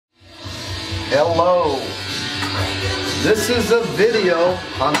Hello. This is a video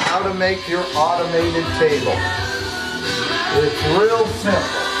on how to make your automated table. It's real simple.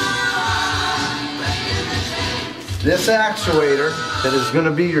 This actuator that is going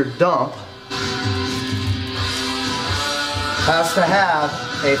to be your dump has to have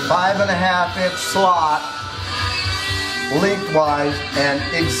a 5.5-inch slot lengthwise and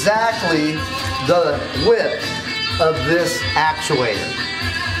exactly the width of this actuator.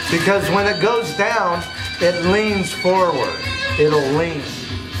 Because when it goes down, it leans forward. It'll lean.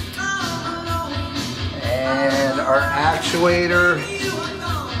 And our actuator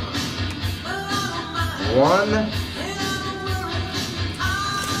 1.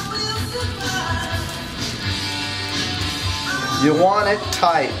 You want it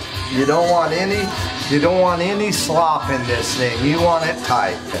tight. You don't want any slop in this thing. You want it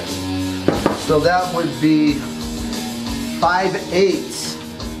tight. So that would be 5/8.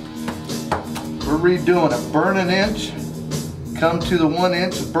 We're redoing it. Burn an inch, come to the 1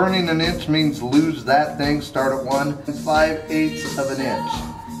 inch. Burning an inch means lose that thing, start at 1. 5/8 of an inch.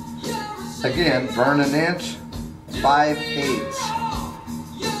 Again, burn an inch, 5/8.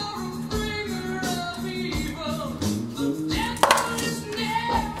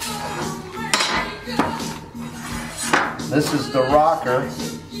 This is the rocker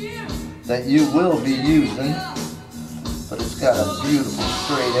that you will be using, but it's got a beautiful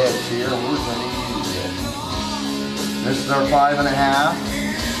straight edge here, and we're going to use it. This is our 5.5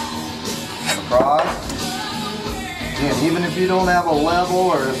 across. Again, even if you don't have a level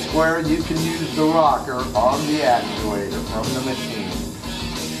or a square, you can use the rocker on the actuator from the machine.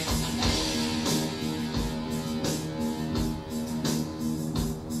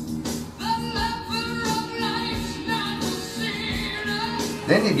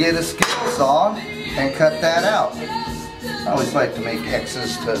 Then you get a skill saw and cut that out. I always like to make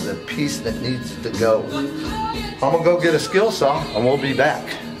X's to the piece that needs to go. I'm gonna go get a skill saw and we'll be back.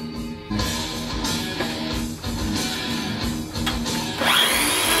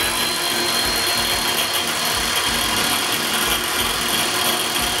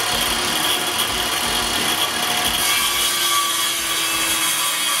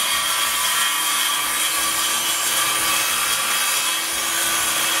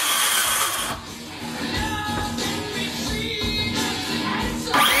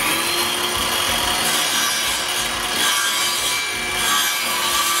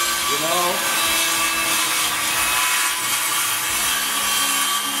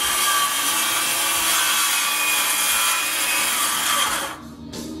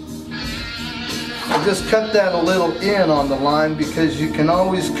 Just cut that a little in on the line because you can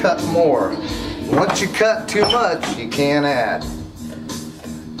always cut more. Once you cut too much, you can't add.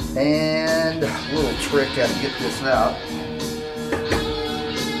 And a little trick how to get this out.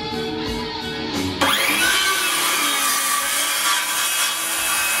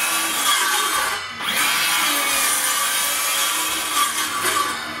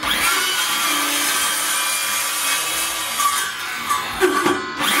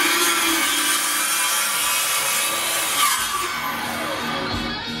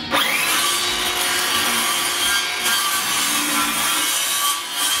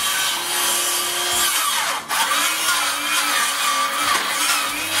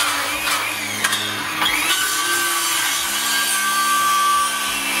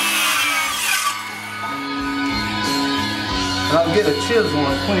 And I'll get a chisel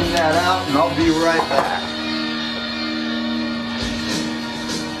and clean that out, and I'll be right back.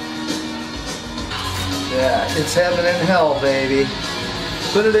 Yeah, it's heaven and hell, baby.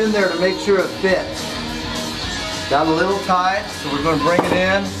 Put it in there to make sure it fits. Got a little tight, so we're going to bring it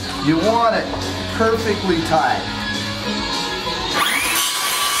in. You want it perfectly tight.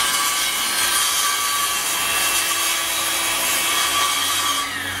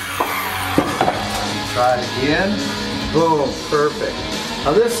 Try it again. Boom, perfect.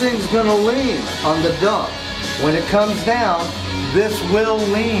 Now this thing's going to lean on the dump. When it comes down, this will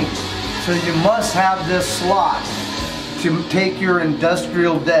lean. So you must have this slot to take your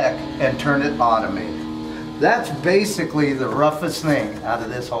industrial deck and turn it automated. That's basically the roughest thing out of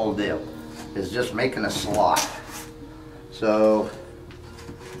this whole deal, is just making a slot. So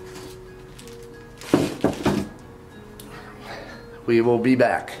we will be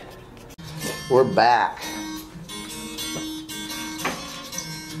back. We're back.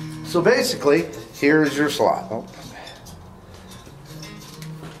 So basically, here's your slot. Oh.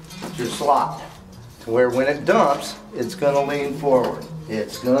 It's your slot, to where when it dumps, it's going to lean forward.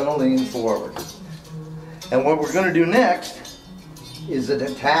 It's going to lean forward. And what we're going to do next is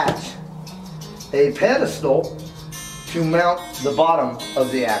attach a pedestal to mount the bottom of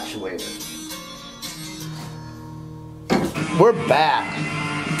the actuator. we're back.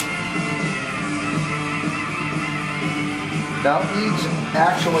 Now each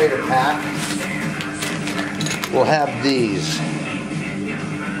actuator pack will have these.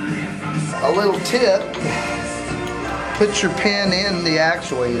 A little tip, put your pin in the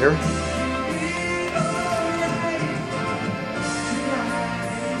actuator.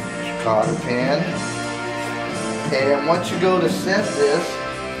 Cotter pin. And once you go to set this,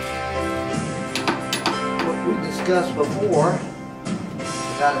 what we discussed before,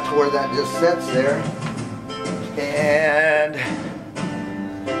 got it to where that just sets there. And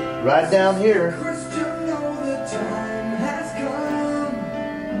right down here,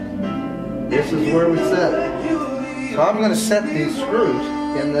 this is where we set it. So I'm going to set these screws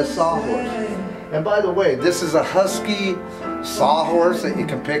in this sawhorse. And by the way, this is a Husky sawhorse that you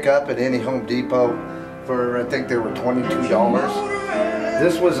can pick up at any Home Depot for, I think they were $22.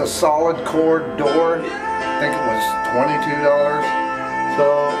 This was a solid core door. I think it was $22.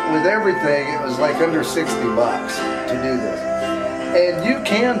 So with everything, it was like under 60 bucks to do this. And you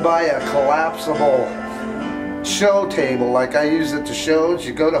can buy a collapsible show table like I use at the shows.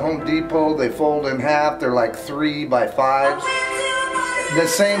 You go to Home Depot, they fold in half. They're like 3 by 5s. The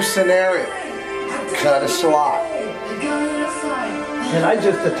same scenario. Cut a slot. And I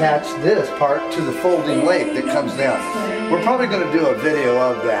just attached this part to the folding lathe that comes down. We're probably going to do a video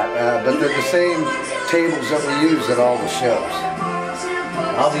of that, but they're the same tables that we use at all the shows.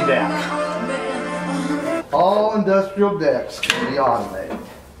 I'll be back. All industrial decks can be automated.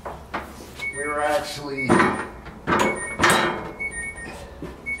 We were actually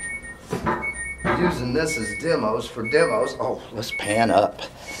using this as demos for demos. Oh, let's pan up.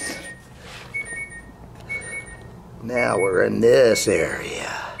 Now we're in this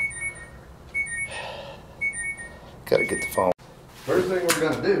area. Gotta get the phone. First thing we're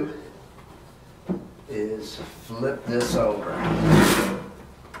gonna do is flip this over.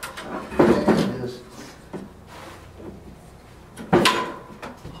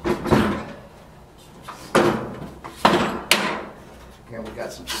 Again, we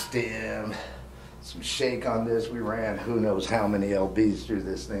got some stem, some shake on this. We ran who knows how many LBs through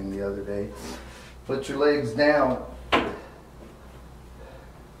this thing the other day. Put your legs down.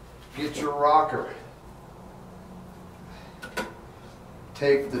 Get your rocker.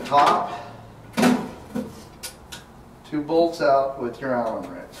 Take the top, 2 bolts out with your Allen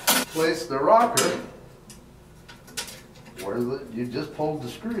wrench. Place the rocker where you just pulled the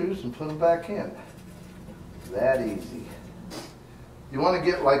screws and put them back in. That easy. You want to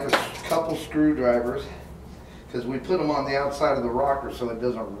get like a couple screwdrivers because we put them on the outside of the rocker so it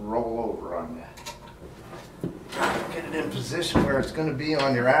doesn't roll over on you. Get it in position where it's going to be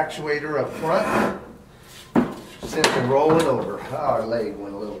on your actuator up front. Simply roll it over. Oh, our leg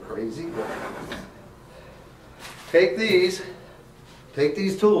went a little crazy. Take these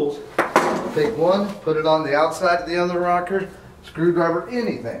tools, take one, put it on the outside of the other rocker, screwdriver,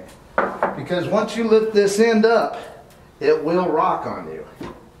 anything. Because once you lift this end up, it will rock on you.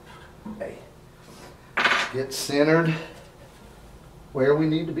 Okay. Get centered where we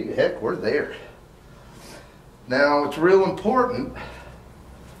need to be. Heck, we're there. Now, it's real important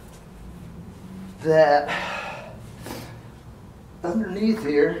that underneath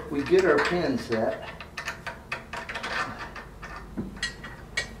here, we get our pin set.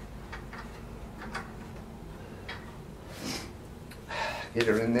 Get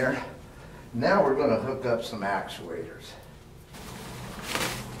her in there. Now we're going to hook up some actuators.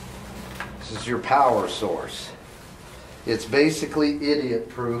 This is your power source. It's basically idiot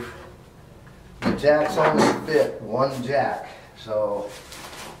proof. The jacks only fit one jack. So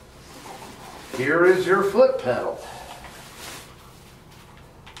here is your foot pedal.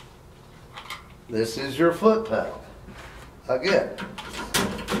 This is your foot pedal. Again,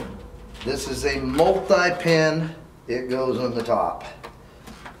 this is a multi-pin. It goes on the top.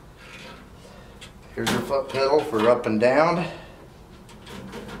 Here's your foot pedal for up and down.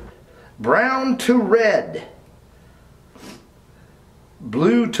 Brown to red.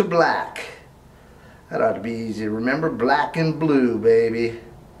 Blue to black. That ought to be easy to remember. Black and blue, baby.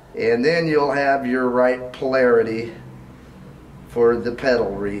 And then you'll have your right polarity for the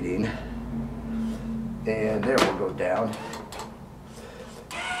pedal reading. And there we'll go down.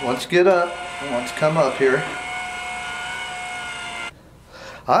 Once get up, once come up here.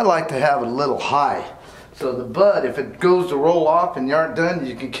 I like to have it a little high. So the butt, if it goes to roll off and you aren't done,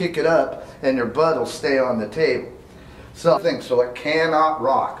 you can kick it up and your butt will stay on the table. So it cannot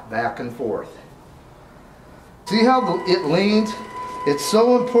rock back and forth. See how it leans? It's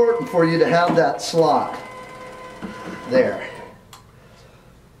so important for you to have that slot there.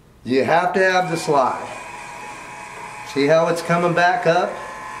 You have to have the slide. See how it's coming back up?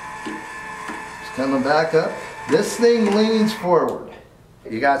 It's coming back up. This thing leans forward.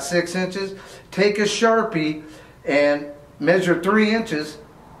 You got 6 inches. Take a Sharpie and measure 3 inches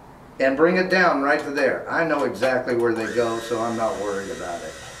and bring it down right to there. I know exactly where they go, so I'm not worried about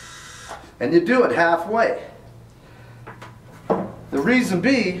it. And you do it halfway. The reason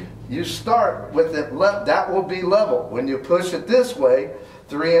being, you start with it left, that will be level. When you push it this way,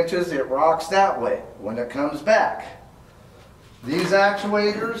 3 inches, it rocks that way when it comes back. These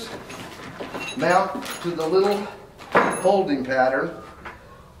actuators mount to the little holding pattern.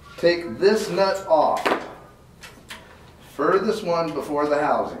 Take this nut off. Furthest one before the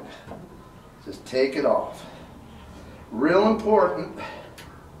housing. Just take it off. Real important.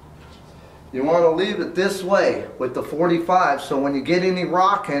 You want to leave it this way with the 45, so when you get any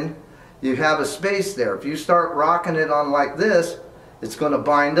rocking, you have a space there. If you start rocking it on like this, it's going to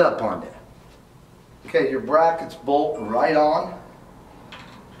bind up on it. Okay, your brackets bolt right on.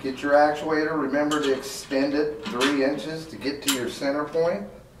 Get your actuator. Remember to extend it 3 inches to get to your center point,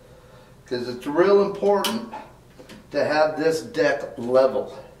 because it's real important to have this deck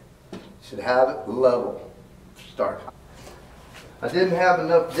level. You should have it level. Start. I didn't have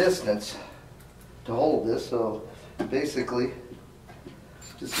enough distance to hold this, so basically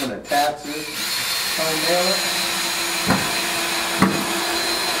just going to attach this, nail it.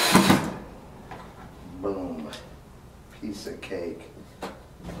 Boom. Piece of cake.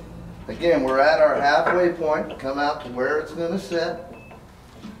 Again, we're at our halfway point. Come out to where it's going to set.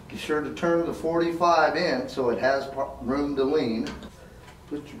 Be sure to turn the 45 in so it has room to lean.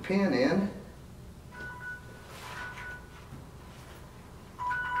 Put your pin in.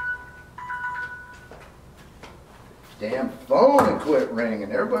 Damn phone and quit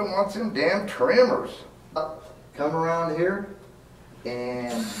ringing. Everybody wants them damn trimmers. Come around here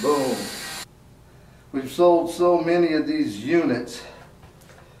and boom. We've sold so many of these units.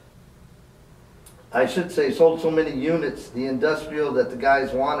 I should say sold so many units, the industrial, that the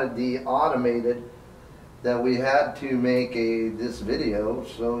guys wanted the automated, that we had to make this video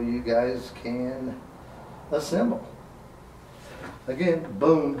so you guys can assemble. Again,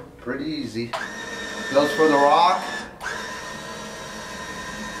 boom, pretty easy. Goes for the rock.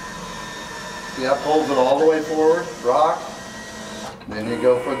 See, that pulls it all the way forward, rock. Then you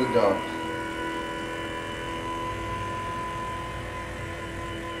go for the dump.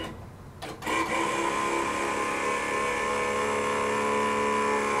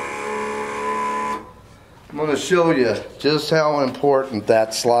 I'm going to show you just how important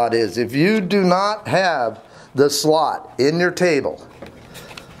that slot is. If you do not have the slot in your table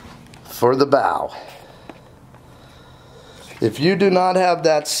for the bow, if you do not have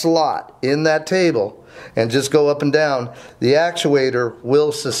that slot in that table and just go up and down, the actuator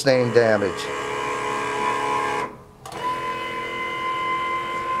will sustain damage.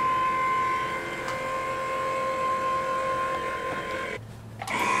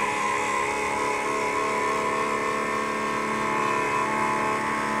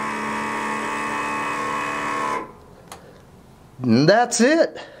 And that's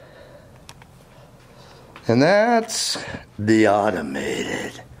it. And that's the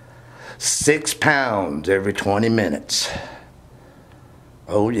automated. 6 pounds every 20 minutes.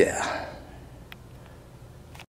 Oh yeah.